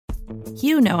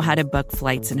You know how to book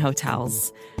flights and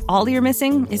hotels. All you're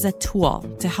missing is a tool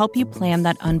to help you plan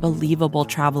that unbelievable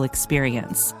travel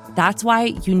experience. That's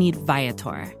why you need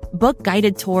Viator. Book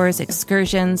guided tours,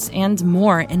 excursions, and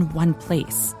more in one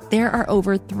place. There are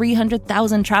over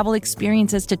 300,000 travel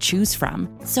experiences to choose from,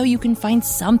 so you can find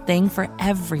something for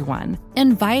everyone.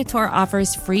 And Viator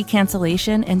offers free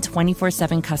cancellation and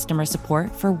 24/7 customer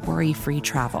support for worry-free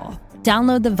travel.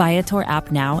 Download the Viator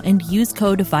app now and use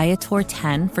code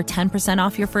Viator10 for 10%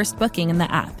 off your first booking in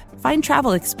the app. Find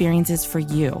travel experiences for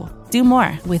you. Do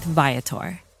more with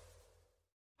Viator.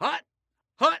 Hot,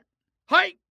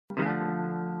 hike.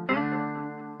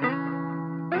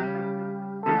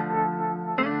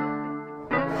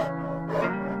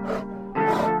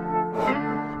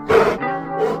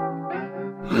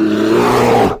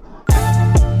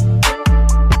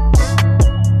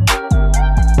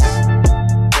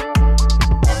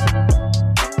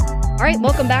 All right,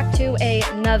 welcome back to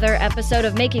another episode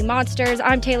of Making Monsters.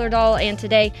 I'm Taylor Dahl, and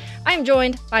today I'm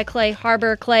joined by Clay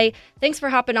Harbor. Clay, thanks for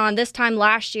hopping on. This time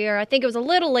last year, I think it was a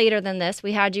little later than this,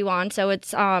 we had you on, so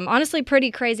it's honestly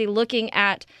pretty crazy looking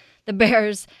at the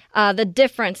Bears, the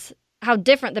difference, how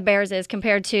different the Bears is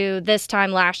compared to this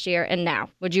time last year and now.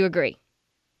 Would you agree?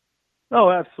 Oh,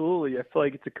 absolutely. I feel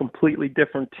like it's a completely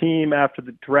different team after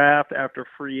the draft, after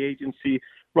free agency.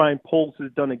 Ryan Poles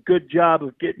has done a good job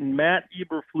of getting Matt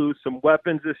Eberflus some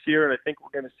weapons this year, and I think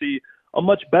we're going to see a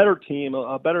much better team,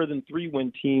 a better than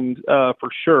 3-win team for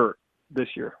sure this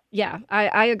year. Yeah,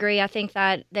 I agree. I think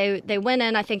that they went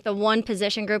in. I think the one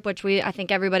position group, which I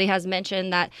think everybody has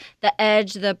mentioned, that the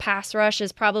edge, the pass rush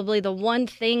is probably the one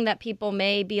thing that people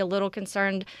may be a little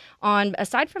concerned on.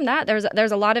 Aside from that,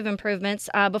 there's a lot of improvements.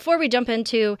 Before we jump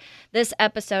into this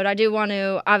episode, I do want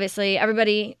to, obviously,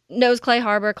 everybody knows Clay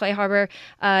Harbor. Clay Harbor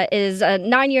is a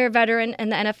 9-year veteran in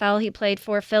the NFL. He played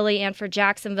for Philly and for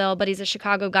Jacksonville, but he's a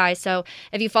Chicago guy. So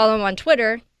if you follow him on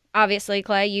Twitter, obviously,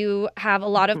 Clay, you have a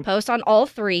lot of posts on all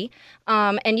three,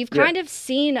 and you've kind of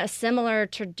seen a similar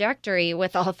trajectory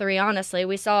with all three, honestly.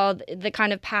 We saw the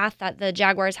kind of path that the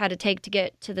Jaguars had to take to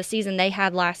get to the season they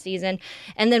had last season,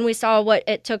 and then we saw what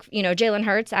it took, Jalen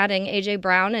Hurts adding A.J.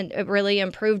 Brown, and it really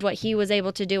improved what he was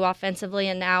able to do offensively,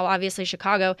 and now, obviously,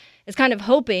 Chicago is kind of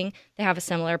hoping they have a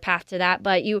similar path to that,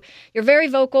 but you're very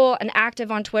vocal and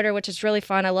active on Twitter, which is really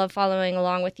fun. I love following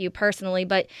along with you personally,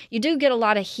 but you do get a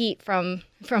lot of heat from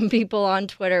people on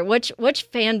Twitter. Which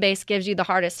fan base gives you the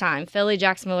hardest time, Philly,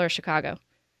 Jacksonville, or Chicago?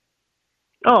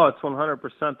 Oh, it's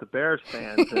 100% the Bears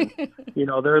fans. And,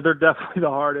 they're definitely the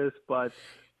hardest, but,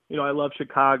 I love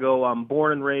Chicago. I'm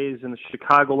born and raised in the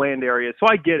Chicagoland area, so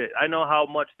I get it. I know how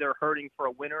much they're hurting for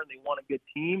a winner and they want a good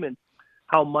team, and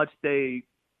how much they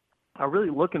are really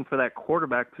looking for that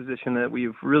quarterback position that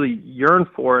we've really yearned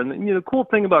for. And, the cool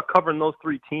thing about covering those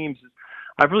three teams is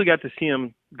I've really got to see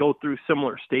them go through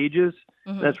similar stages.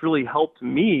 Mm-hmm. That's really helped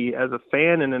me as a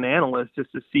fan and an analyst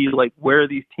just to see where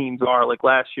these teams are. Like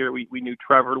last year, we knew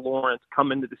Trevor Lawrence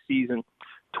come into the season,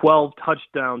 12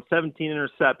 touchdowns, 17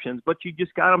 interceptions, but you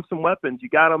just got him some weapons. You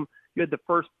had the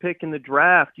first pick in the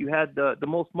draft. You had the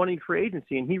most money in free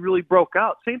agency, and he really broke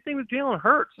out. Same thing with Jalen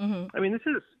Hurts. Mm-hmm. I mean, this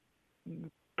is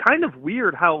kind of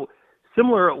weird how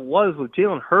similar it was with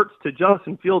Jalen Hurts to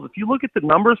Justin Fields. If you look at the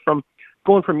numbers from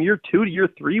going from year 2 to year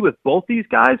 3 with both these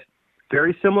guys,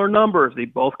 very similar numbers. They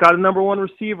both got a number one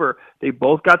receiver. They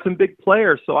both got some big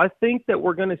players. So I think that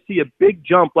we're going to see a big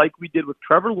jump like we did with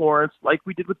Trevor Lawrence, like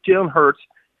we did with Jalen Hurts,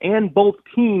 and both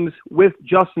teams with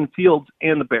Justin Fields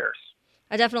and the Bears.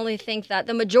 I definitely think that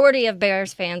the majority of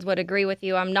Bears fans would agree with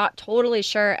you. I'm not totally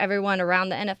sure everyone around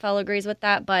the NFL agrees with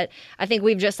that, but I think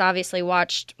we've just obviously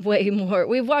watched way more.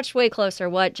 We've watched way closer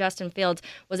what Justin Fields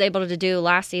was able to do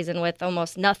last season with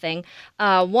almost nothing.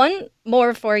 One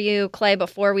more for you, Clay,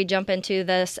 before we jump into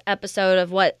this episode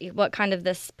of what kind of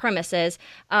this premise is,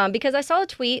 because I saw a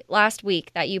tweet last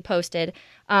week that you posted,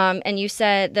 and you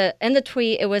said that in the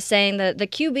tweet it was saying the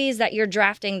QBs that you're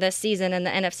drafting this season in the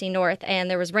NFC North, and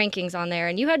there was rankings on there,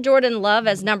 and you had Jordan Love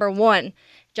as number 1,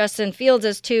 Justin Fields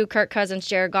as 2, Kirk Cousins,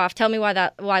 Jared Goff. Tell me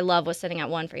why Love was sitting at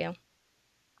 1 for you.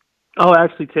 Oh,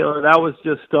 actually, Taylor, that was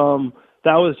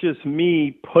just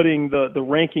me putting the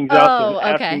rankings out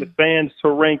there, asking the fans to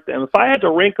rank them. If I had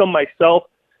to rank them myself,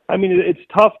 I mean, it's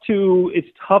tough to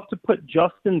put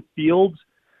Justin Fields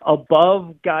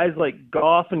above guys like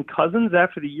Goff and Cousins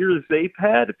after the years they've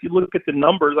had. If you look at the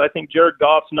numbers, I think Jared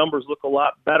Goff's numbers look a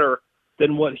lot better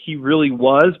than what he really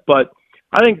was. But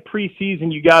I think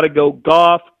preseason you got to go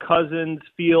Goff, Cousins,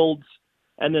 Fields,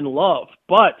 and then Love.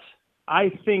 But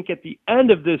I think at the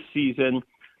end of this season,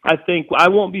 I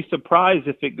won't be surprised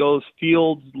if it goes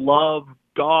Fields, Love,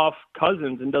 Goff,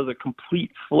 Cousins, and does a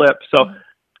complete flip. So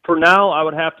For now, I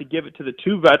would have to give it to the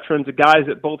two veterans, the guys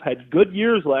that both had good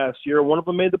years last year. One of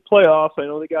them made the playoffs. I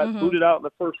know they got booted out in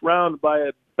the first round by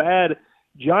a bad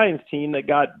Giants team that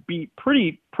got beat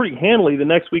pretty handily the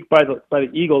next week by the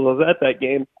Eagles. I was at that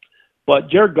game. But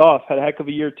Jared Goff had a heck of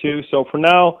a year too. So for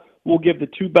now, we'll give the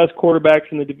two best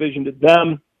quarterbacks in the division to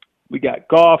them. We got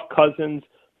Goff, Cousins,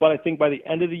 but I think by the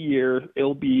end of the year,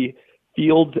 it'll be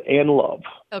Fields and Love.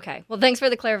 Okay. Well, thanks for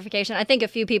the clarification. I think a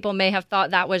few people may have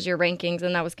thought that was your rankings,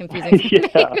 and that was confusing.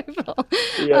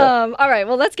 All right.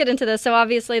 Well, let's get into this. So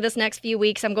obviously this next few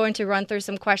weeks, I'm going to run through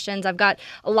some questions. I've got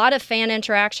a lot of fan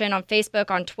interaction on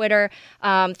Facebook, on Twitter,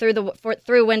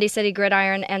 through Windy City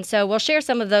Gridiron. And so we'll share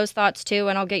some of those thoughts too,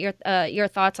 and I'll get your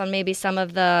thoughts on maybe some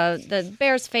of the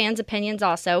Bears fans' opinions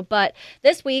also. But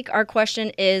this week, our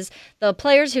question is the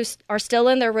players who are still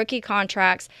in their rookie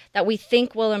contracts that we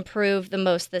think will improve the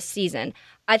most this season.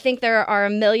 I think there are a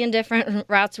million different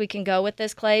routes we can go with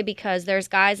this, Clay, because there's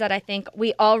guys that I think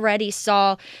we already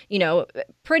saw,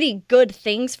 pretty good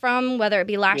things from, whether it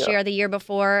be last year or the year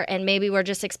before, and maybe we're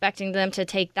just expecting them to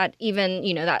take that even,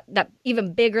 that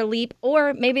even bigger leap,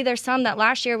 or maybe there's some that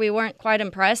last year we weren't quite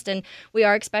impressed and we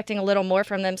are expecting a little more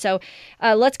from them. So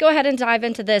let's go ahead and dive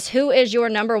into this. Who is your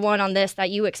number one on this that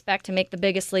you expect to make the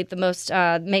biggest leap,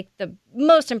 make the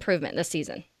most improvement this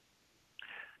season?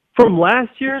 From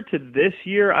last year to this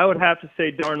year, I would have to say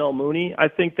Darnell Mooney. I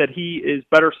think that he is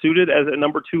better suited as a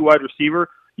number 2 wide receiver.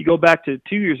 You go back to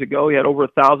 2 years ago, he had over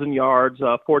 1,000 yards,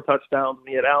 4 touchdowns, and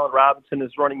he had Allen Robinson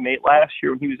as running mate last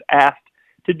year when he was asked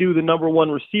to do the number 1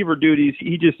 receiver duties.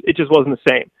 It just wasn't the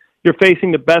same. You're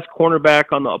facing the best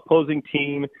cornerback on the opposing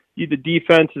team. The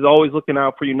defense is always looking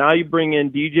out for you. Now you bring in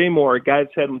DJ Moore, a guy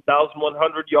that's had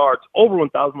 1,100 yards, over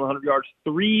 1,100 yards,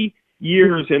 3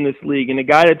 years in this league, and a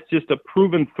guy that's just a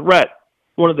proven threat,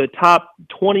 one of the top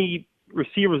 20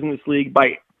 receivers in this league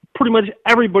by pretty much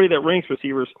everybody that ranks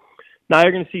receivers. Now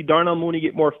you're going to see Darnell Mooney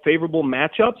get more favorable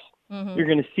matchups. Mm-hmm. You're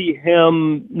going to see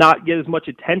him not get as much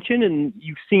attention, and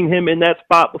you've seen him in that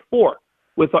spot before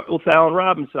with Allen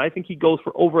Robinson. I think he goes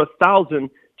for over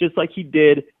 1,000, just like he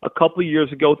did a couple of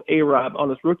years ago with A-Rob on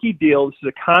his rookie deal. This is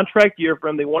a contract year for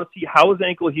him. They want to see how his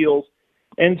ankle heals.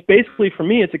 And it's basically, for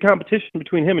me, it's a competition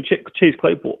between him and Chase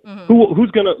Claypool. Mm-hmm.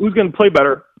 Who's gonna play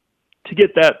better to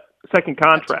get that second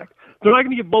contract? They're not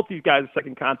going to give both these guys a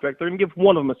second contract. They're going to give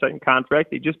one of them a second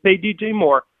contract. They just paid DJ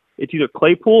Moore. It's either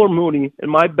Claypool or Mooney,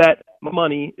 and my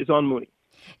money is on Mooney.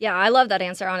 Yeah, I love that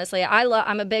answer, honestly.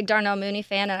 I'm a big Darnell Mooney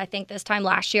fan, and I think this time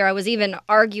last year I was even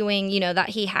arguing, that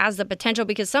he has the potential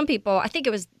because some people, I think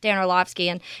it was Dan Orlovsky,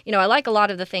 and, I like a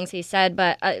lot of the things he said,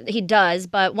 but he does,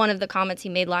 but one of the comments he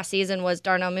made last season was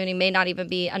Darnell Mooney may not even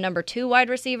be a number 2 wide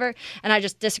receiver, and I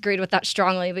just disagreed with that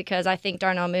strongly because I think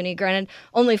Darnell Mooney, granted,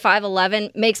 only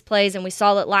 5'11", makes plays, and we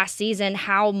saw it last season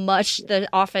how much the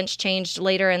offense changed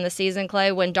later in the season,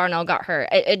 Clay, when Darnell got hurt.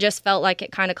 It just felt like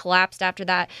it kind of collapsed after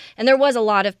that, and there was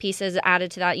a lot of pieces added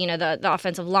to that. The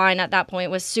offensive line at that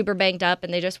point was super banged up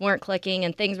and they just weren't clicking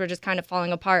and things were just kind of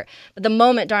falling apart. But the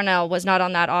moment Darnell was not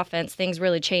on that offense, things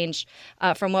really changed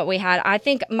from what we had. I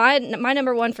think my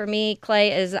number one for me,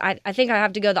 Clay, is I think I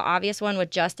have to go the obvious one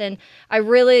with Justin. I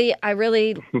really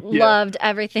loved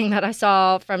everything that I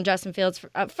saw from Justin Fields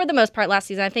for the most part last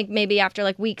season. I think maybe after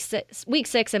like week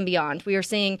six and beyond, we were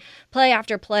seeing play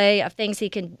after play of things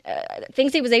he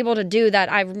was able to do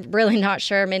that I'm really not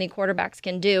sure many quarterbacks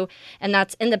can do, and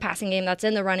that's in the passing game, that's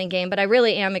in the running game. But I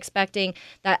really am expecting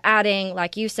that adding,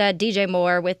 like you said, DJ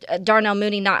Moore, with Darnell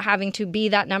Mooney not having to be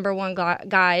that number 1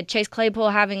 guy, Chase Claypool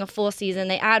having a full season,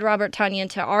 they add Robert Tonyan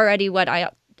to already what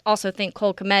I also think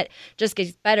Cole Kmet just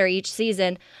gets better each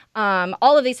season.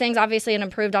 All of these things, obviously an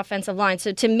improved offensive line.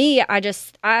 So to me,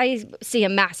 I see a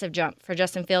massive jump for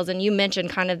Justin Fields. And you mentioned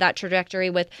kind of that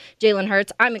trajectory with Jalen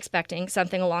Hurts. I'm expecting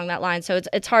something along that line. So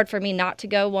it's hard for me not to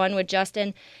go one with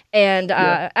Justin. And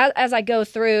as I go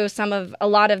through a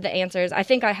lot of the answers, I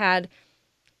think I had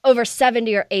over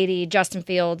 70 or 80, Justin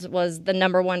Fields was the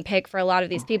number 1 pick for a lot of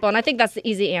these people. And I think that's the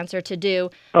easy answer to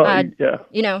do.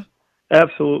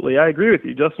 Absolutely. I agree with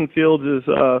you. Justin Fields is,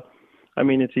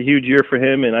 it's a huge year for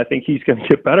him, and I think he's going to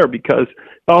get better because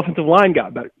the offensive line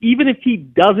got better. Even if he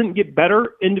doesn't get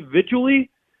better individually,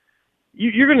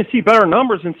 you're going to see better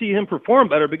numbers and see him perform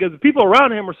better because the people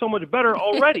around him are so much better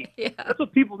already. That's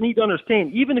what people need to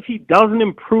understand. Even if he doesn't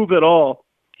improve at all,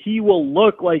 he will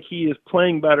look like he is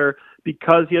playing better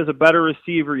because he has a better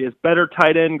receiver, he has better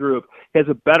tight end group, he has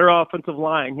a better offensive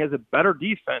line, he has a better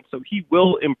defense, so he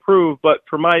will improve. But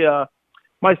for my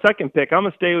second pick, I'm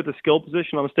going to stay with the skill position.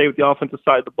 I'm going to stay with the offensive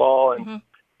side of the ball, and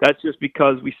that's just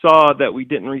because we saw that we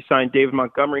didn't re-sign David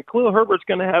Montgomery. Khalil Herbert's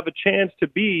going to have a chance to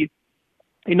be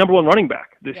a number 1 running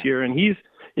back this year, and he's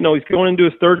he's going into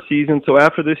his third season, so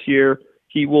after this year,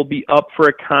 he will be up for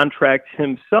a contract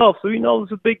himself. So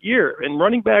it's a big year. And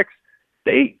running backs,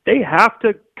 they have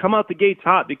to come out the gates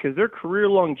hot because their career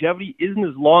longevity isn't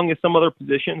as long as some other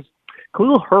positions.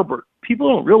 Khalil Herbert, people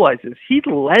don't realize this. He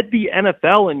led the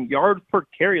NFL in yards per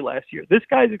carry last year. This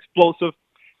guy's explosive.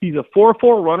 He's a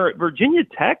 4.4 runner at Virginia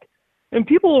Tech. And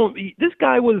this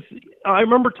guy was, I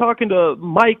remember talking to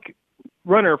Mike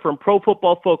Runner from Pro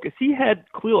Football Focus. He had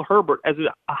Khalil Herbert as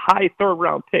a high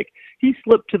third-round pick. He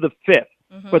slipped to the fifth.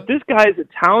 Mm-hmm. But this guy is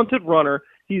a talented runner.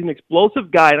 He's an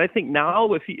explosive guy, and I think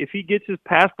now if he gets his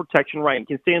pass protection right and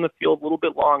can stay in the field a little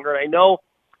bit longer, and I know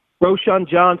Roschon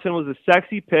Johnson was a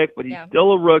sexy pick, but he's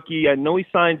still a rookie. I know he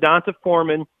signed D'Onta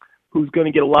Foreman, who's going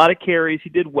to get a lot of carries. He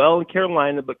did well in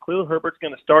Carolina, but Khalil Herbert's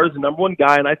going to start as the number one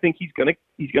guy, and I think he's going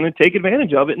to take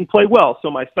advantage of it and play well.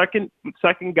 So my second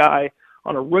guy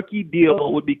on a rookie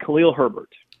deal would be Khalil Herbert.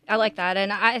 I like that,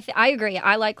 and I agree.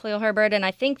 I like Khalil Herbert, and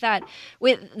I think that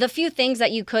with the few things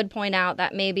that you could point out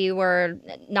that maybe were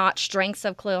not strengths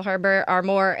of Khalil Herbert are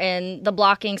more in the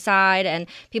blocking side, and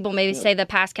people maybe say the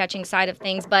pass-catching side of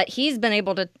things, but he's been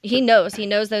able to – he knows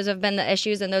those have been the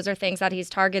issues, and those are things that he's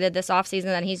targeted this offseason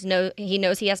that he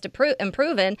knows he has to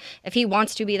improve in if he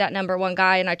wants to be that number one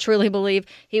guy, and I truly believe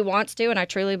he wants to, and I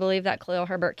truly believe that Khalil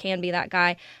Herbert can be that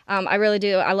guy. I really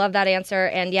do. I love that answer,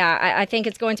 and, yeah, I think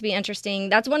it's going to be interesting.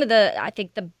 That's one of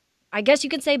I guess you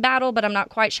could say battle, but I'm not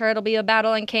quite sure it'll be a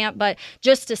battle in camp, but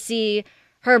just to see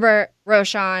Herbert,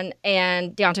 Roschon,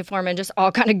 and D'Onta Foreman just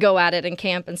all kind of go at it in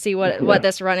camp and see what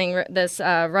this running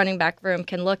back room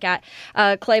can look at.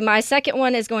 Clay, my second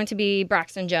one is going to be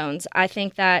Braxton Jones. I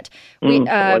think that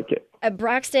I like it.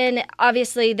 Braxton,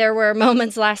 obviously, there were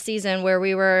moments last season where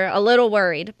we were a little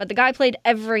worried, but the guy played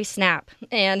every snap,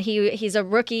 and he's a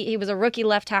rookie. He was a rookie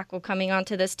left tackle coming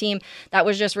onto this team that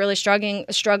was just really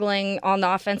struggling on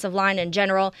the offensive line in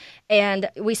general, and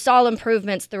we saw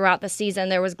improvements throughout the season.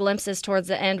 There was glimpses towards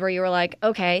the end where you were like,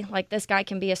 okay, like this guy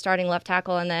can be a starting left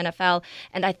tackle in the NFL,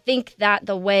 and I think that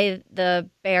the way the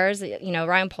Bears,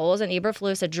 Ryan Poles and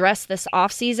Eberflus addressed this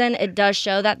offseason, it does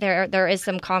show that there is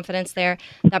some confidence there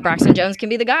that Braxton Jones can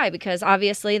be the guy, because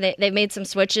obviously they've made some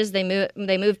switches. They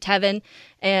moved Tevin.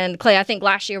 And Clay, I think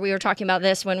last year we were talking about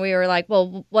this when we were like,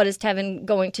 well, what is Tevin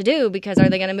going to do? Because are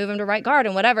they going to move him to right guard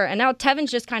and whatever? And now Tevin's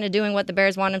just kind of doing what the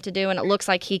Bears want him to do, and it looks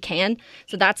like he can.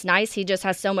 So that's nice. He just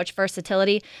has so much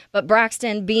versatility. But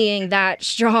Braxton being that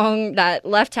strong, that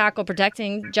left tackle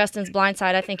protecting Justin's blind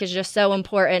side, I think is just so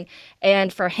important.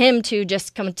 And for him to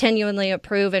just continually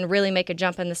improve and really make a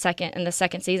jump in the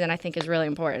second season, I think is really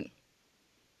important.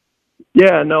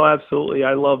 Yeah, no, absolutely.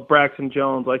 I love Braxton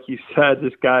Jones. Like you said,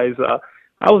 this guy's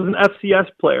I was an FCS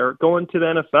player going to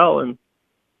the NFL, and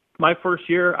my first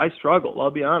year I struggled, I'll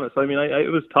be honest. I mean,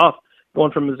 it was tough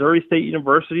going from Missouri State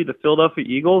University to Philadelphia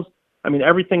Eagles. I mean,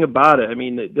 everything about it. I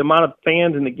mean, the amount of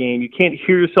fans in the game, you can't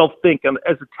hear yourself think.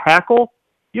 As a tackle,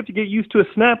 you have to get used to a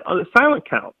silent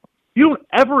count. You don't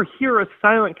ever hear a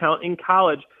silent count in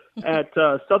college at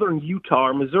Southern Utah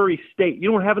or Missouri State.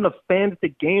 You don't have enough fans at the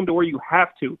game to where you have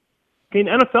to. In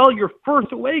NFL, your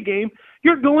first away game,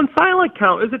 you're going silent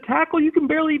count. As a tackle, you can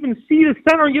barely even see the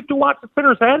center. You have to watch the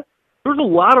center's head. There's a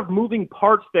lot of moving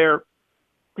parts there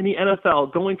in the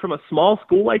NFL going from a small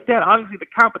school like that. Obviously, the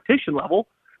competition level,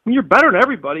 I mean, you're better than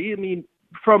everybody. I mean,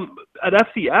 from at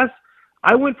FCS,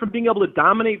 I went from being able to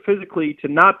dominate physically to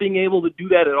not being able to do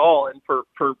that at all. And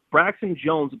for Braxton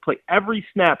Jones to play every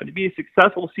snap and to be as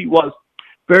successful as he was,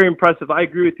 very impressive. I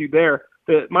agree with you there.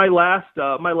 My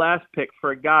last pick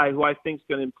for a guy who I think is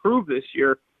going to improve this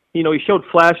year, he showed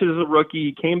flashes as a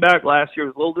rookie. He came back last year. It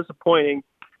was a little disappointing,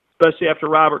 especially after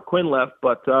Robert Quinn left.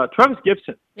 But Travis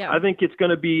Gibson, I think it's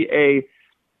going to be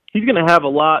he's going to have a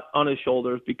lot on his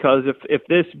shoulders, because if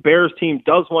this Bears team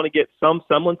does want to get some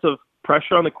semblance of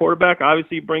pressure on the quarterback,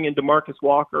 obviously bring in DeMarcus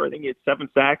Walker. I think he had 7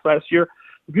 sacks last year.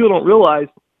 People don't realize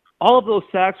all of those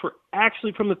sacks were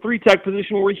actually from the 3-tech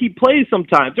position where he plays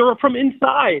sometimes. They were from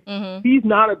inside. Mm-hmm. He's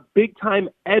not a big-time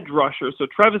edge rusher. So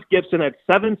Travis Gibson had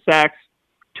 7 sacks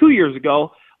 2 years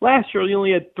ago. Last year, he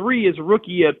only had 3 as a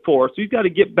rookie. He had 4. So he's got to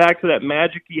get back to that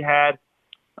magic he had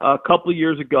a couple of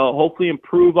years ago, hopefully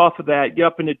improve off of that, get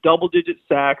up into double-digit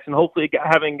sacks, and hopefully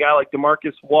having a guy like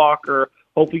DeMarcus Walker,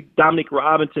 hopefully Dominic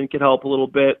Robinson can help a little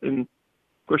bit, and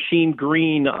Rasheem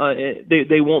Green,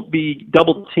 they won't be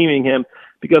double-teaming him.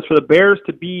 Because for the Bears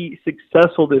to be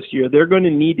successful this year, they're going to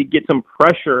need to get some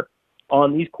pressure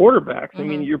on these quarterbacks. Mm-hmm. I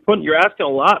mean, you're asking a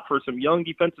lot for some young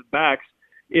defensive backs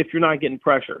if you're not getting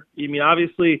pressure. I mean,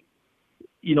 obviously,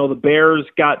 the Bears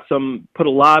put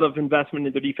a lot of investment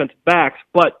into defensive backs,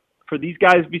 but for these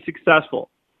guys to be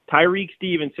successful, Tyreek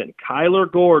Stevenson,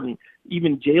 Kyler Gordon,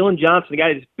 even Jalen Johnson, the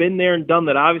guy that's been there and done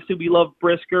that. Obviously, we love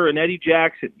Brisker and Eddie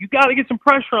Jackson. You got to get some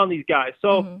pressure on these guys.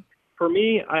 So for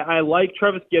me, I like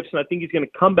Trevis Gipson. I think he's going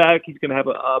to come back. He's going to have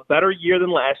a better year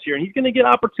than last year, and he's going to get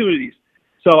opportunities.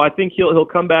 So I think he'll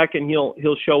come back and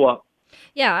he'll show up.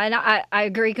 Yeah, and I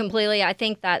agree completely. I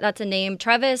think that's a name.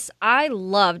 Trevis, I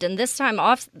loved, and this time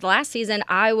off last season,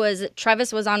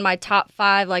 Trevis was on my top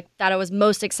 5, like that I was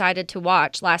most excited to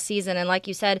watch last season. And like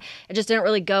you said, it just didn't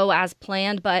really go as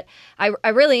planned. But I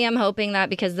really am hoping that,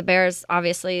 because the Bears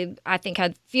obviously, I think,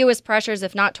 had fewest pressures,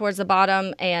 if not towards the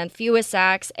bottom, and fewest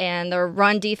sacks, and their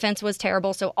run defense was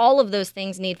terrible. So all of those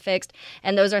things need fixed,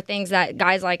 and those are things that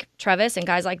guys like Trevis and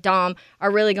guys like Dom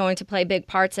are really going to play big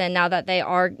parts in now that they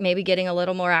are maybe getting a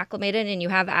little more acclimated, and you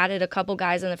have added a couple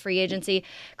guys in the free agency.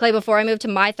 Clay, before I move to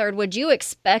my third, would you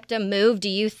expect a move? Do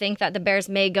you think that the Bears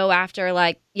may go after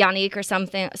like Yannick or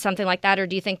something like that, or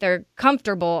do you think they're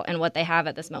comfortable in what they have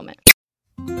at this moment?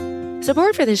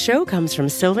 Support for this show comes from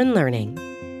Sylvan Learning.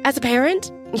 As a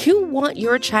parent, you want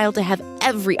your child to have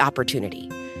every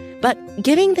opportunity, but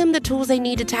giving them the tools they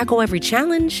need to tackle every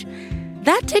challenge,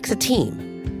 that takes a team.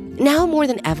 Now more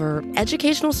than ever,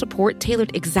 educational support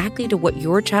tailored exactly to what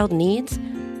your child needs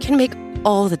can make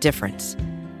all the difference.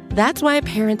 That's why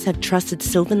parents have trusted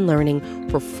Sylvan Learning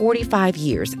for 45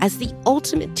 years as the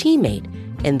ultimate teammate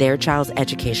in their child's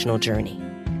educational journey,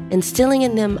 instilling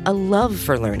in them a love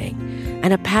for learning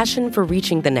and a passion for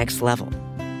reaching the next level.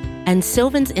 And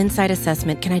Sylvan's Insight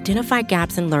Assessment can identify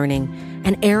gaps in learning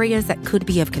and areas that could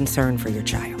be of concern for your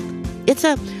child. It's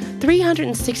a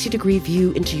 360-degree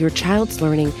view into your child's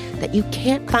learning that you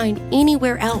can't find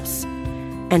anywhere else,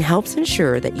 and helps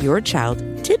ensure that your child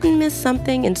didn't miss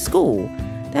something in school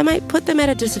that might put them at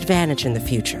a disadvantage in the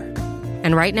future.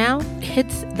 And right now,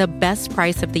 it's the best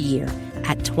price of the year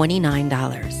at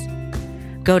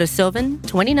 $29. Go to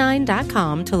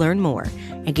sylvan29.com to learn more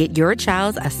and get your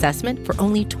child's assessment for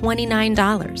only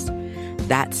 $29.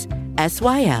 That's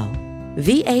SYLVAN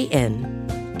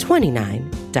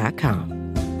 29.com.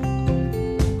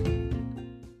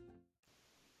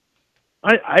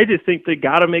 I just think they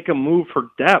got to make a move for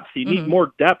depth. You need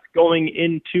more depth going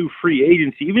into free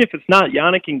agency. Even if it's not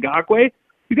Yannick Ngakoue,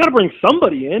 you got to bring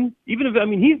somebody in. Even if,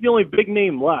 he's the only big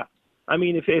name left.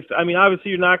 If obviously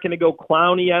you're not going to go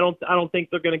Clowney. I don't think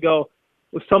they're going to go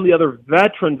with some of the other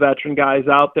veteran guys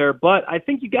out there. But I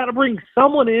think you got to bring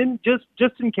someone in just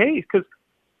in case, because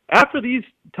after these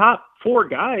top 4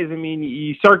 guys,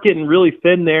 you start getting really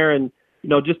thin there, and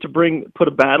just to put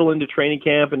a battle into training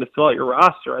camp and to fill out your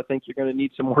roster, I think you're going to need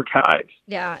some more guys.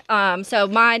 Yeah. So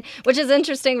mine, which is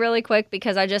interesting really quick,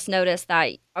 because I just noticed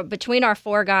that between our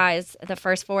 4 guys, the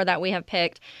first 4 that we have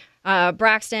picked,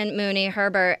 Braxton, Mooney,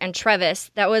 Herbert, and Trevis,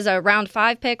 that was a round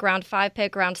 5 pick, round 5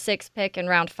 pick, round 6 pick, and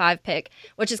round 5 pick,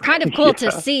 which is kind of cool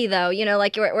to see, though.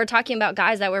 Like we're talking about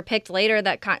guys that were picked later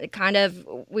that kind of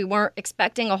we weren't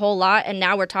expecting a whole lot, and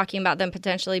now we're talking about them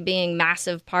potentially being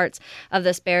massive parts of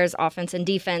this Bears offense and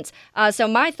defense. So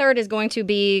my third is going to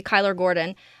be Kyler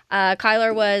Gordon.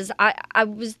 Kyler was, I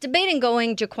was debating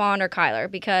going Jaquan or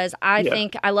Kyler, because I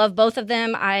think I love both of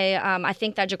them. I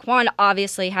think that Jaquan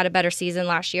obviously had a better season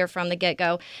last year from the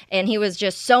get-go, and he was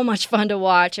just so much fun to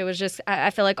watch. It was just,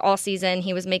 I feel like all season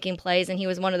he was making plays, and he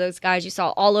was one of those guys you saw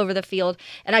all over the field.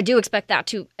 And I do expect that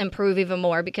to improve even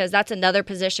more, because that's another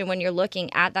position when you're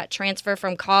looking at that transfer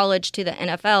from college to the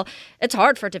NFL. It's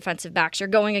hard for defensive backs. You're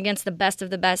going against the best of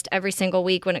the best every single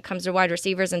week when it comes to wide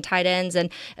receivers and tight ends and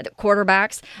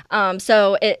quarterbacks.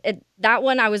 So that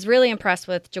one I was really impressed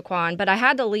with Jaquan, but I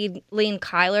had to lean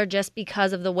Kyler just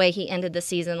because of the way he ended the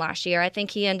season last year. I think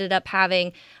he ended up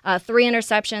having 3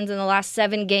 interceptions in the last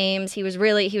 7 games. He was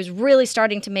really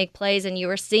starting to make plays, and you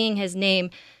were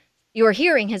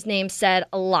hearing his name said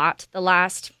a lot the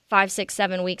last 5, 6,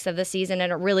 7 weeks of the season,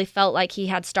 and it really felt like he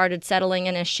had started settling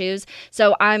in his shoes.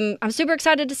 So I'm super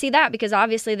excited to see that, because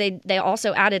obviously they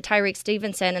also added Tyreek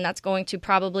Stevenson, and that's going to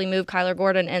probably move Kyler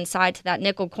Gordon inside to that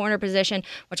nickel corner position,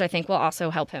 which I think will also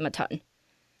help him a ton.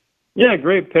 Yeah,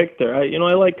 great pick there.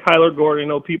 I like Kyler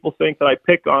Gordon. People think that I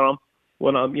pick on him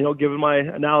when I'm giving my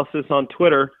analysis on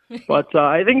Twitter, but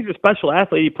I think he's a special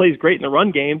athlete. He plays great in the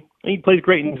run game, and he plays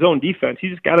great in zone defense.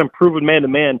 He's just got to improve in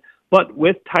man-to-man. But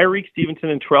with Tyreek Stevenson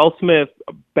and Terrell Smith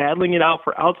battling it out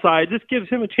for outside, this gives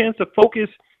him a chance to focus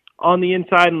on the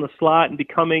inside and the slot and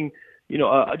becoming,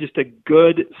 just a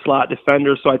good slot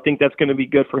defender. So I think that's going to be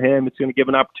good for him. It's going to give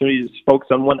an opportunity to focus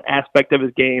on one aspect of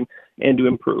his game and to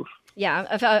improve. Yeah,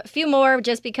 a few more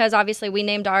just because obviously we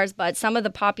named ours, but some of the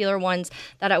popular ones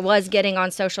that I was getting on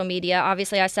social media.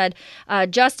 Obviously, I said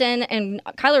Justin and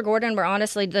Kyler Gordon were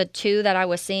honestly the two that I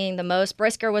was seeing the most.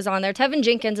 Brisker was on there. Tevin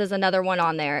Jenkins is another one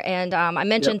on there. And I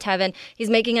mentioned Tevin. He's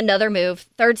making another move.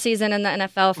 Third season in the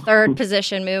NFL, third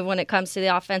position move when it comes to the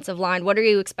offensive line. What are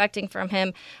you expecting from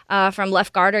him from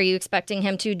left guard? Are you expecting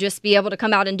him to just be able to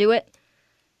come out and do it?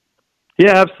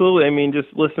 Yeah, absolutely. I mean, just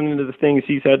listening to the things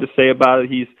he's had to say about it,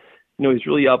 he's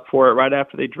really up for it. Right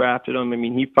after they drafted him, I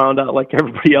mean, he found out like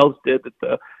everybody else did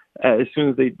that as soon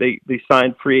as they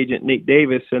signed free agent Nate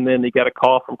Davis, and then they got a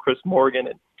call from Chris Morgan,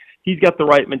 and he's got the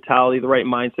right mentality, the right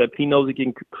mindset. He knows he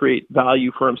can create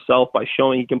value for himself by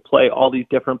showing he can play all these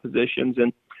different positions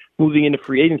and moving into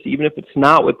free agency, even if it's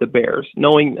not with the Bears,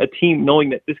 knowing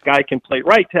that this guy can play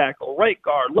right tackle, right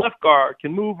guard, left guard,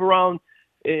 can move around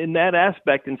in that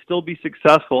aspect and still be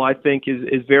successful, I think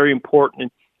is very important.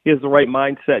 And he has the right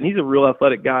mindset, and he's a real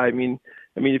athletic guy. I mean,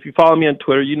 if you follow me on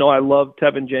Twitter, I love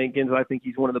Tevin Jenkins. I think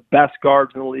he's one of the best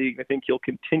guards in the league. I think he'll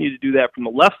continue to do that from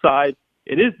the left side.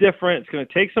 It is different. It's going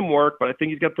to take some work, but I think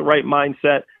he's got the right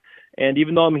mindset. And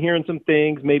even though I'm hearing some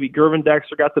things, maybe Gervin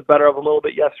Dexter got the better of him a little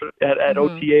bit yesterday at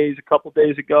OTAs a couple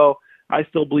days ago, I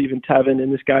still believe in Tevin,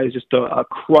 and this guy is just a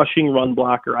crushing run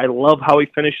blocker. I love how he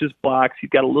finishes blocks. He's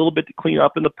got a little bit to clean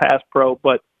up in the pass pro,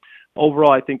 but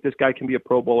overall, I think this guy can be a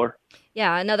Pro Bowler.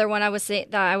 Yeah, another one I was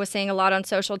seeing a lot on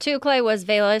social too, Clay, was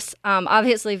Velus.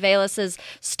 Obviously, Velus's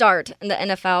start in the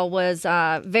NFL was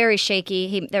very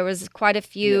shaky. There was quite a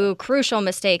few crucial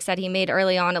mistakes that he made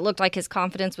early on. It looked like his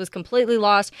confidence was completely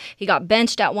lost. He got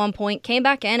benched at one point, came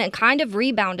back in, and kind of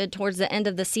rebounded towards the end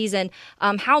of the season.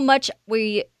 How much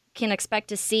we can expect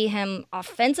to see him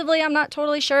offensively, I'm not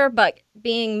totally sure, but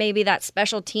being maybe that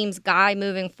special teams guy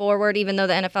moving forward, even though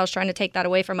the NFL is trying to take that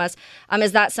away from us,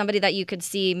 is that somebody that you could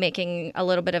see making a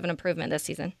little bit of an improvement this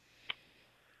season?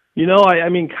 I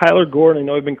mean, Kyler Gordon, I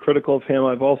know I've been critical of him.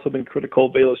 I've also been critical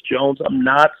of Velus Jones. I'm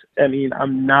not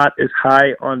as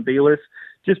high on Velus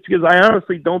just because I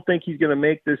honestly don't think he's going to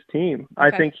make this team.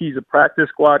 Okay. I think he's a practice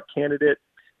squad candidate.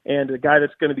 And a guy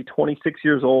that's going to be 26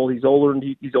 years old. He's older as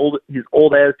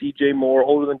DJ Moore,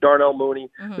 older than Darnell Mooney,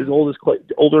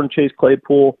 older than Chase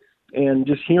Claypool. And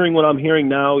just hearing what I'm hearing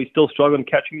now, he's still struggling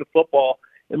catching the football.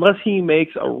 Unless he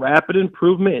makes a rapid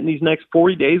improvement in these next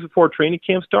 40 days before training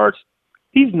camp starts,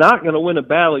 he's not going to win a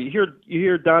battle. You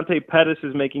hear Dante Pettis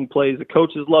is making plays. The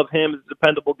coaches love him as a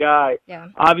dependable guy. Yeah.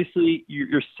 Obviously,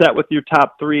 you're set with your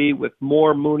top three with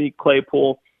Moore, Mooney,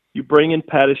 Claypool. You bring in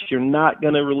Pettis. You're not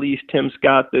going to release Tim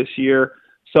Scott this year.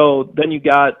 So then you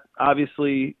got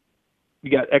Equanimeous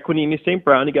St.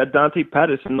 Brown. You got Dante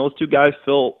Pettis, and those two guys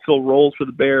fill roles for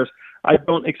the Bears. I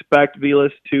don't expect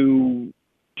Velus to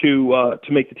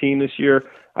make the team this year.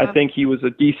 I think he was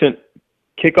a decent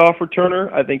kickoff returner.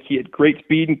 I think he had great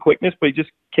speed and quickness, but he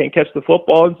just can't catch the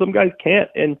football, and some guys can't.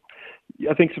 And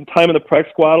I think some time in the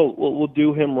practice squad will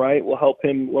do him right. Will help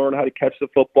him learn how to catch the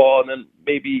football, and then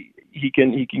maybe he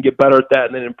can get better at that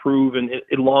and then improve and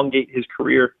elongate his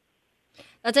career.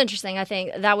 That's interesting. I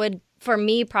think that would, for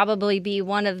me, probably be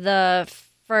one of the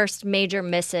first major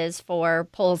misses for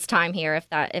Poles' time here,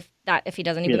 if he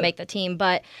doesn't even make the team.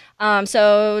 But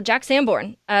so Jack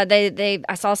Sanborn,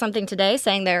 I saw something today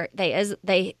saying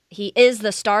he is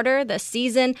the starter this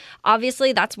season.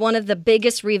 Obviously, that's one of the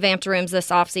biggest revamped rooms this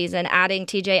offseason, adding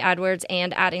TJ Edwards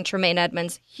and adding Tremaine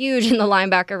Edmonds. Huge in the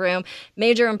linebacker room.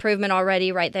 Major improvement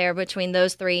already right there between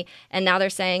those three. And now they're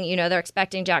saying, they're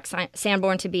expecting Jack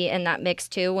Sanborn to be in that mix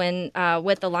too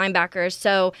with the linebackers.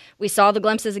 So we saw the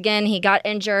glimpses again. He got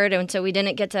injured, and so we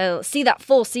didn't get to see that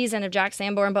full season of Jack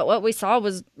Sanborn. But what we saw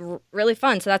was really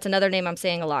fun. So that's another name I'm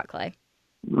seeing a lot, Clay.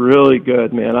 Really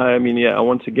good, man.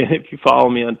 Once again, if you follow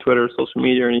me on Twitter, social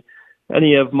media, or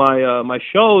any of my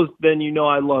shows, then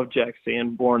I love Jack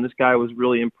Sanborn. This guy was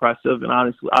really impressive, and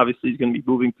obviously he's going to be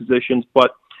moving positions,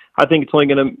 but I think it's only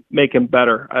going to make him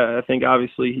better. I think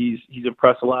obviously he's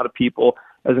impressed a lot of people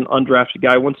as an undrafted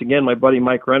guy. Once again, my buddy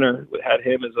Mike Renner had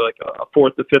him as like a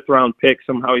 4th to 5th round pick.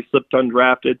 Somehow he slipped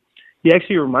undrafted. He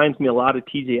actually reminds me a lot of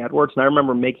TJ Edwards, and I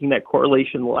remember making that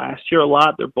correlation last year a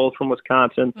lot. They're both from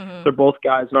Wisconsin. Mm-hmm. They're both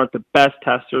guys that aren't the best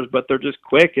testers, but they're just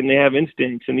quick and they have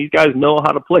instincts, and these guys know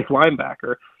how to play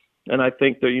linebacker. And I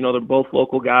think they're both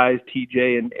local guys,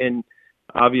 TJ, and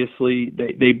obviously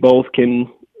they both can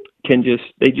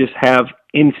just have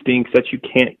instincts that you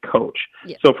can't coach.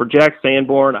 Yeah. So for Jack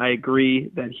Sanborn, I agree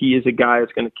that he is a guy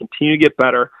that's going to continue to get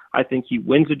better. I think he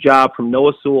wins a job from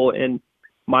Noah Sewell, and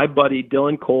my buddy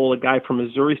Dylan Cole, a guy from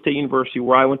Missouri State University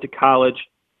where I went to college,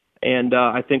 and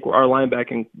I think our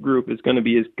linebacking group is going to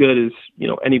be as good as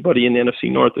anybody in the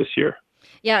NFC North this year.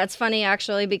 Yeah, it's funny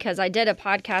actually because I did a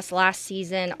podcast last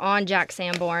season on Jack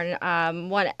Sanborn,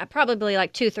 probably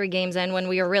like 2-3 games in when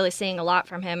we were really seeing a lot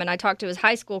from him. And I talked to his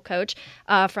high school coach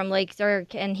from Lake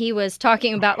Zurich, and he was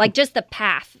talking about like just the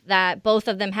path that both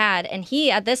of them had. And he,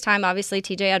 at this time, obviously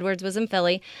TJ Edwards was in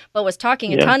Philly, but was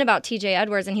talking a ton about TJ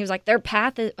Edwards. And he was like, their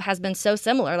path has been so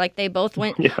similar. Like they both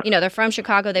went, they're from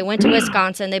Chicago. They went to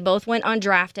Wisconsin. They both went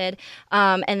undrafted.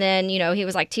 And then, he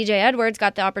was like, TJ Edwards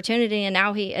got the opportunity, and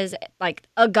now he is like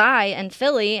a guy in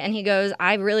Philly, and he goes,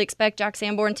 I really expect Jack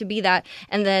Sanborn to be that.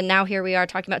 And then now here we are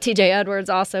talking about TJ Edwards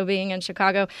also being in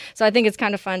Chicago. So I think it's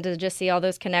kind of fun to just see all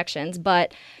those connections.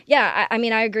 But yeah, I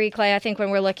mean, I agree, Clay. I think when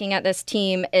we're looking at this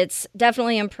team, it's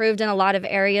definitely improved in a lot of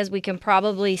areas. We can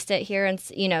probably sit here and,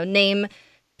 name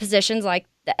positions like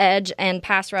the edge and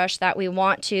pass rush that we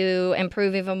want to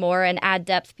improve even more and add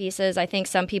depth pieces. I think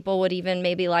some people would even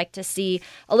maybe like to see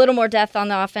a little more depth on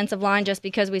the offensive line just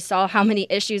because we saw how many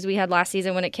issues we had last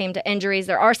season when it came to injuries.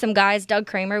 There are some guys, Doug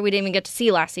Kramer, we didn't even get to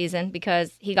see last season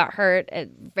because he got hurt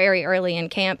very early in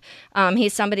camp.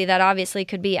 He's somebody that obviously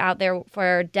could be out there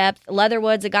for depth.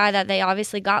 Leatherwood's a guy that they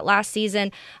obviously got last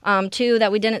season too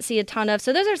that we didn't see a ton of.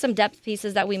 So those are some depth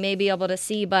pieces that we may be able to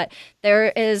see, but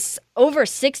there is over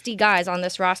 60 guys on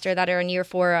this roster that are in year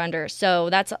 4 or under. So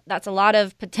that's a lot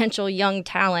of potential young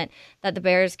talent that the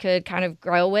Bears could kind of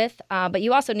grow with. But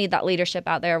you also need that leadership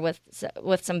out there with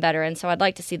some veterans. So I'd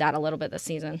like to see that a little bit this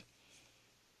season.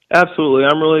 Absolutely.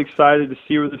 I'm really excited to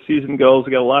see where the season goes.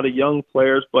 We got a lot of young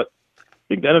players, but I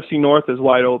think the NFC North is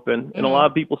wide open. And a lot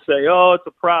of people say, oh, it's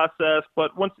a process.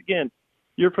 But once again,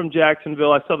 you're from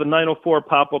Jacksonville. I saw the 904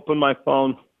 pop up on my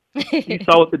phone. You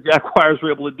saw what the Jaguars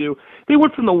were able to do. They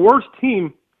went from the worst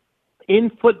team in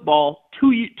football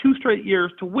two straight years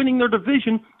to winning their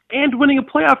division and winning a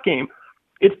playoff game.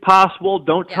 It's possible.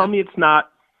 Don't tell me it's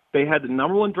not. They had the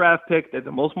number 1 draft pick. They had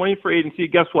the most money for agency.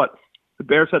 Guess what? The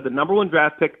Bears had the number 1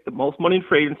 draft pick, the most money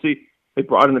for agency. They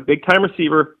brought in a big-time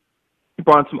receiver. They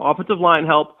brought in some offensive line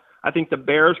help. I think the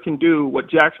Bears can do what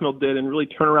Jacksonville did and really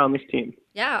turn around this team.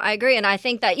 Yeah, I agree. And I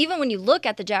think that even when you look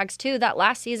at the Jags, too, that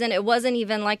last season, it wasn't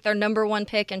even like their number 1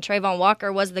 pick and Trayvon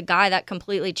Walker was the guy that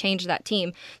completely changed that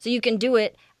team. So you can do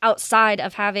it outside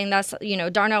of having that,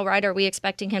 Darnell Wright, are we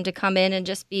expecting him to come in and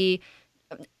just be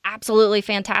absolutely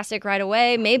fantastic right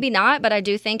away? Maybe not, but I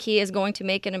do think he is going to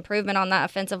make an improvement on that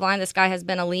offensive line. This guy has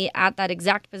been elite at that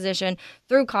exact position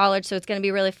through college, so it's going to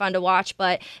be really fun to watch.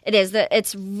 But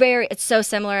it's so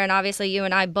similar, and obviously you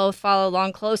and I both follow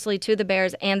along closely to the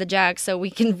Bears and the Jags, so we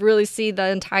can really see the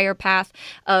entire path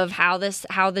of how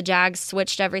the Jags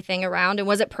switched everything around. And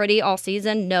was it pretty all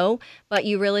season? No, but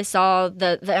you really saw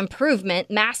the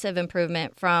improvement, massive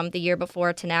improvement from the year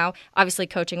before to now. Obviously,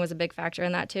 coaching was a big factor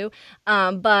in that too.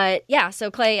 But yeah,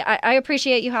 so Clay, I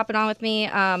appreciate you hopping on with me.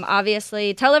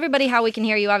 Obviously, tell everybody how we can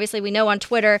hear you. Obviously, we know on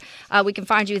Twitter we can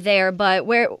find you there, but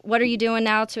what are you doing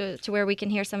now to where we can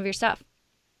hear some of your stuff?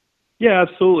 Yeah,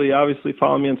 absolutely. Obviously,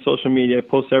 follow me on social media. I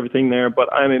post everything there,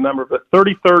 but I'm a member of the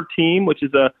 33rd Team, which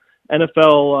is a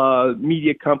NFL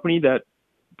media company that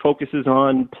focuses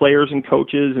on players and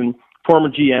coaches and former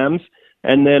GMs.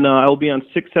 And then I will be on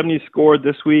 670 Score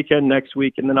this week and next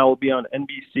week, and then I will be on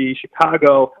NBC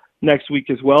Chicago next week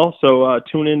as well. So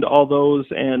tune into all those,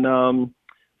 and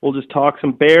we'll just talk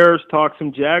some Bears, talk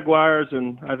some Jaguars,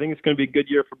 and I think it's going to be a good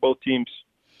year for both teams.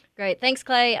 Great. Thanks,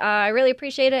 Clay. I really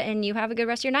appreciate it, and you have a good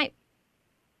rest of your night.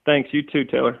 Thanks. You too,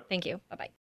 Taylor. Thank you. Bye-bye.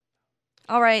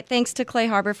 All right. Thanks to Clay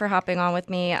Harbor for hopping on with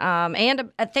me.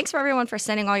 And thanks for everyone for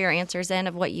sending all your answers in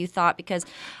of what you thought, because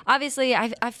obviously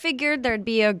I figured there'd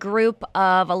be a group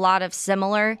of a lot of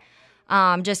similar.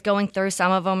 Just going through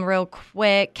some of them real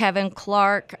quick. Kevin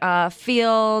Clark,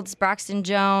 Fields, Braxton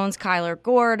Jones, Kyler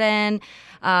Gordon,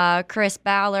 Chris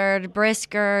Ballard,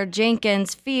 Brisker,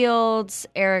 Jenkins, Fields,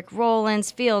 Eric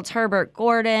Rollins, Fields, Herbert,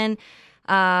 Gordon,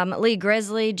 Lee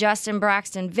Grizzly, Justin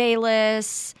Braxton,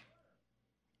 Vallis,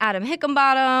 Adam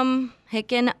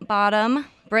Hickenbottom,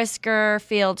 Brisker,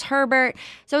 Fields, Herbert.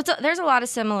 So there's a lot of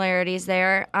similarities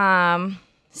there.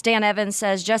 Stan Evans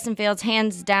says Justin Fields,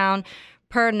 hands down,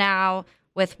 per now,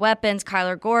 with weapons.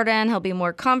 Kyler Gordon, he'll be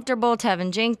more comfortable.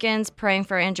 Tevin Jenkins, praying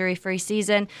for injury-free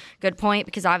season. Good point,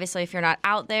 because obviously if you're not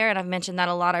out there, and I've mentioned that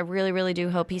a lot, I really, really do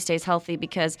hope he stays healthy,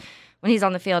 because when he's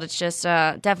on the field, it's just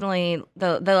definitely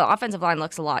the offensive line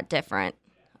looks a lot different.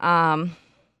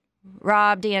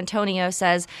 Rob D'Antonio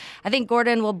says, I think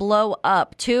Gordon will blow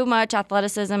up. Too much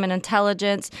athleticism and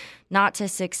intelligence not to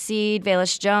succeed.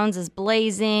 Valus Jones is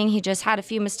blazing. He just had a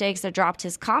few mistakes that dropped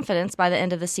his confidence by the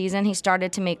end of the season. He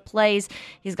started to make plays.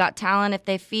 He's got talent. If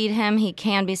they feed him, he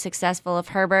can be successful. If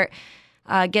Herbert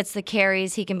gets the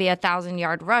carries, he can be a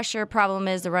 1,000-yard rusher. Problem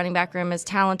is the running back room is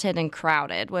talented and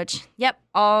crowded, which,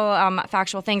 all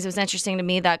factual things. It was interesting to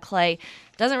me that Clay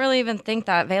doesn't really even think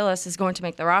that Velus is going to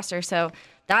make the roster, so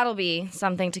that'll be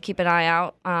something to keep an eye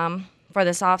out for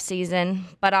this offseason.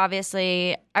 But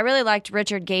obviously, I really liked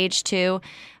Richard Gage, too.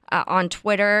 On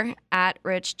Twitter, at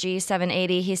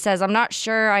RichG780. He says, I'm not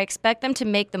sure. I expect them to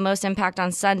make the most impact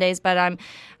on Sundays, but I'm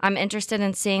interested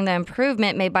in seeing the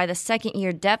improvement made by the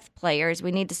second-year depth players.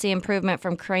 We need to see improvement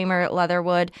from Kramer,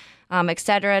 Leatherwood, et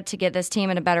cetera, to get this team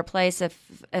in a better place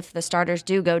if the starters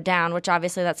do go down, which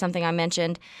obviously that's something I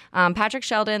mentioned. Patrick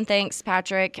Sheldon, thanks,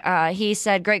 Patrick. He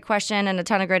said, great question and a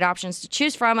ton of great options to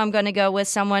choose from. I'm going to go with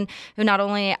someone who not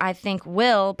only I think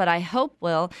will, but I hope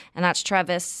will, and that's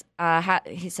Travis.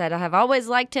 He said, I have always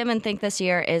liked him and think this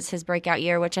year is his breakout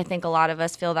year, which I think a lot of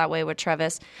us feel that way with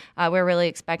Travis. We're really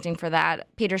expecting for that.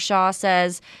 Peter Shaw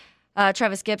says,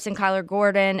 Travis Gibson, Kyler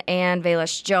Gordon, and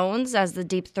Velus Jones as the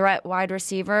deep threat wide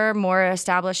receiver,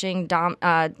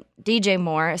 DJ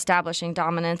Moore establishing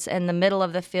dominance in the middle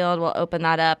of the field will open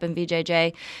that up, and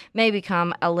VJJ may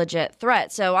become a legit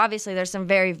threat. So obviously there's some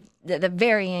the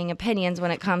varying opinions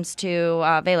when it comes to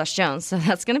Velus Jones. So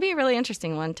that's going to be a really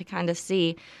interesting one to kind of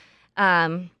see.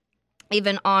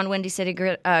 Even on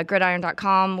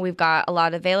WindyCityGridiron.com, we've got a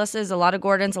lot of Veluses, a lot of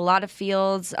Gordons, a lot of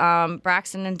Fields,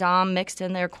 Braxton and Dom mixed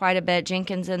in there quite a bit,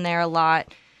 Jenkins in there a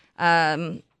lot,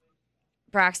 Braxton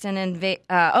and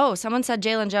someone said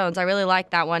Jalen Jones. I really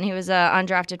like that one. He was an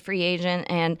undrafted free agent,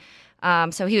 and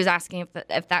so he was asking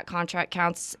if that contract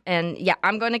counts. And yeah,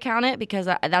 I'm going to count it because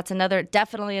that's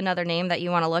definitely another name that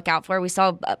you want to look out for. We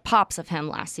saw pops of him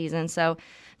last season, so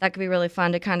that could be really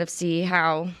fun to kind of see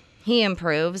how he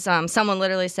improves. Someone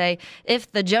literally say,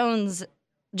 if the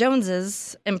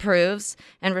Joneses improves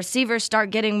and receivers start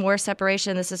getting more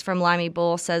separation, this is from Limey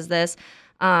Bull, says this,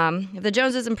 if the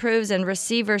Joneses improves and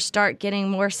receivers start getting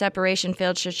more separation,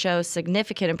 field should show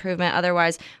significant improvement.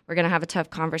 Otherwise, we're going to have a tough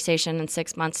conversation in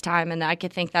 6 months' time. And I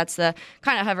could think that's the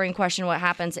kind of hovering question, what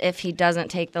happens if he doesn't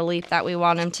take the leap that we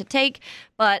want him to take.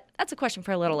 But that's a question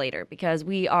for a little later because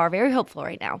we are very hopeful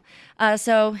right now.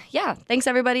 So, thanks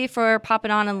everybody for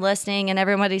popping on and listening and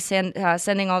everybody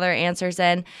sending all their answers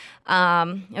in.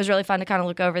 It was really fun to kind of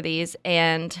look over these,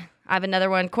 and I have another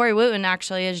one. Corey Wooten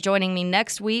actually is joining me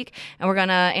next week, and we're going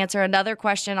to answer another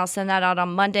question. I'll send that out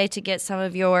on Monday to get some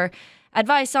of your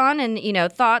advice on and,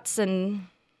 thoughts and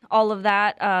all of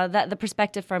that, the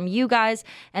perspective from you guys.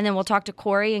 And then we'll talk to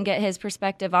Corey and get his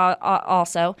perspective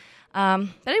also.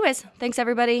 But anyways, thanks,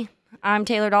 everybody. I'm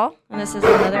Taylor Dahl, and this is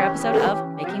another episode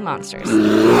of Making Monsters.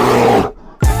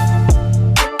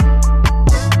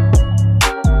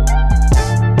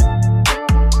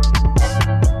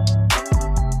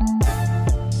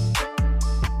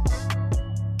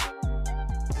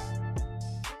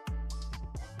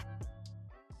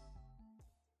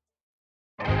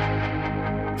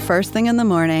 First thing in the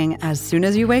morning, as soon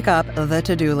as you wake up, the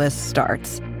to-do list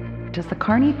starts. Does the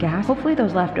car need gas? Hopefully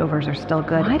those leftovers are still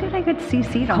good. Why did I get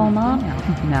CC'd on Call Mom?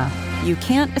 No. You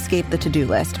can't escape the to-do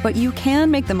list, but you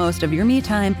can make the most of your me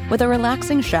time with a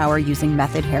relaxing shower using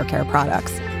Method Hair Care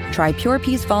products. Try Pure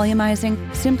Peace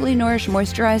Volumizing, Simply Nourish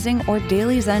Moisturizing, or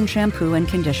Daily Zen Shampoo and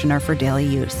Conditioner for daily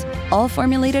use. All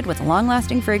formulated with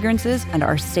long-lasting fragrances and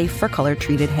are safe for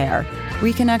color-treated hair.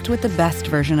 Reconnect with the best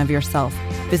version of yourself.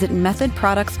 Visit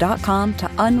methodproducts.com to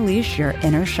unleash your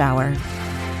inner shower.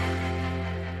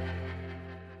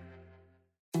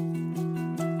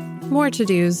 More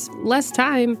to-dos, less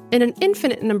time, and an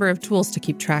infinite number of tools to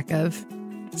keep track of.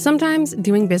 Sometimes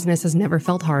doing business has never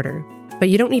felt harder, but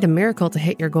you don't need a miracle to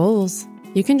hit your goals.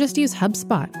 You can just use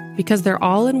HubSpot, because their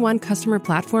all-in-one customer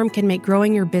platform can make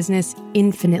growing your business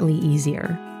infinitely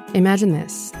easier. Imagine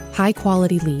this: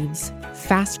 high-quality leads,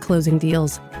 fast closing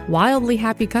deals, wildly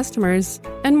happy customers,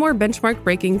 and more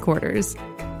benchmark-breaking quarters.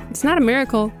 It's not a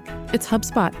miracle, it's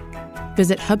HubSpot.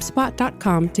 Visit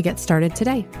HubSpot.com to get started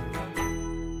today.